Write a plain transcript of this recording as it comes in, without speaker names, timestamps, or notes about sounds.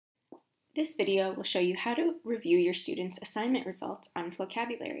This video will show you how to review your students' assignment results on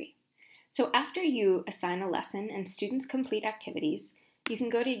Flocabulary. So after you assign a lesson and students complete activities, you can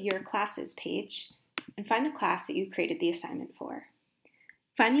go to your classes page and find the class that you created the assignment for.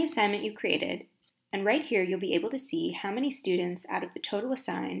 Find the assignment you created, and right here you'll be able to see how many students out of the total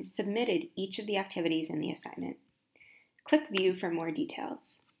assigned submitted each of the activities in the assignment. Click View for more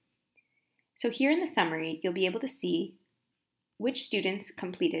details. So here in the summary, you'll be able to see which students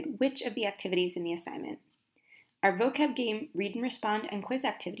completed which of the activities in the assignment. Our vocab game, read and respond, and quiz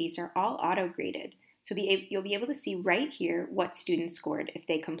activities are all auto-graded, so you'll be able to see right here what students scored if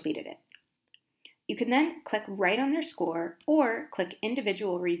they completed it. You can then click right on their score or click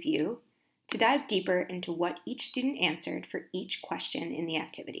Individual Review to dive deeper into what each student answered for each question in the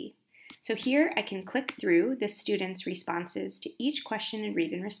activity. So here I can click through the students' responses to each question in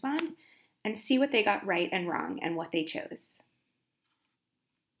read and respond and see what they got right and wrong and what they chose.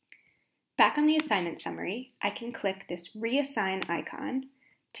 Back on the assignment summary, I can click this reassign icon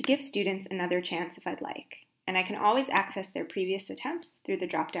to give students another chance if I'd like, and I can always access their previous attempts through the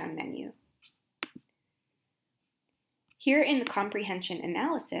drop-down menu. Here in the Comprehension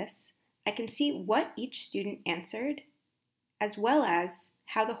Analysis, I can see what each student answered, as well as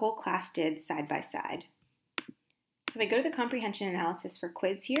how the whole class did side by side. So if I go to the Comprehension Analysis for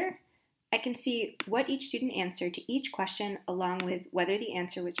quiz here, I can see what each student answered to each question along with whether the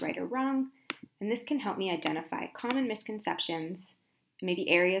answer was right or wrong, and this can help me identify common misconceptions and maybe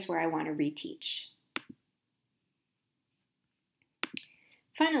areas where I want to reteach.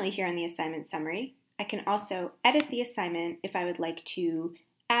 Finally, here on the assignment summary, I can also edit the assignment if I would like to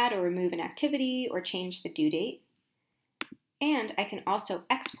add or remove an activity or change the due date. And I can also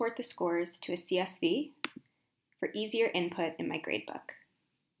export the scores to a CSV for easier input in my gradebook.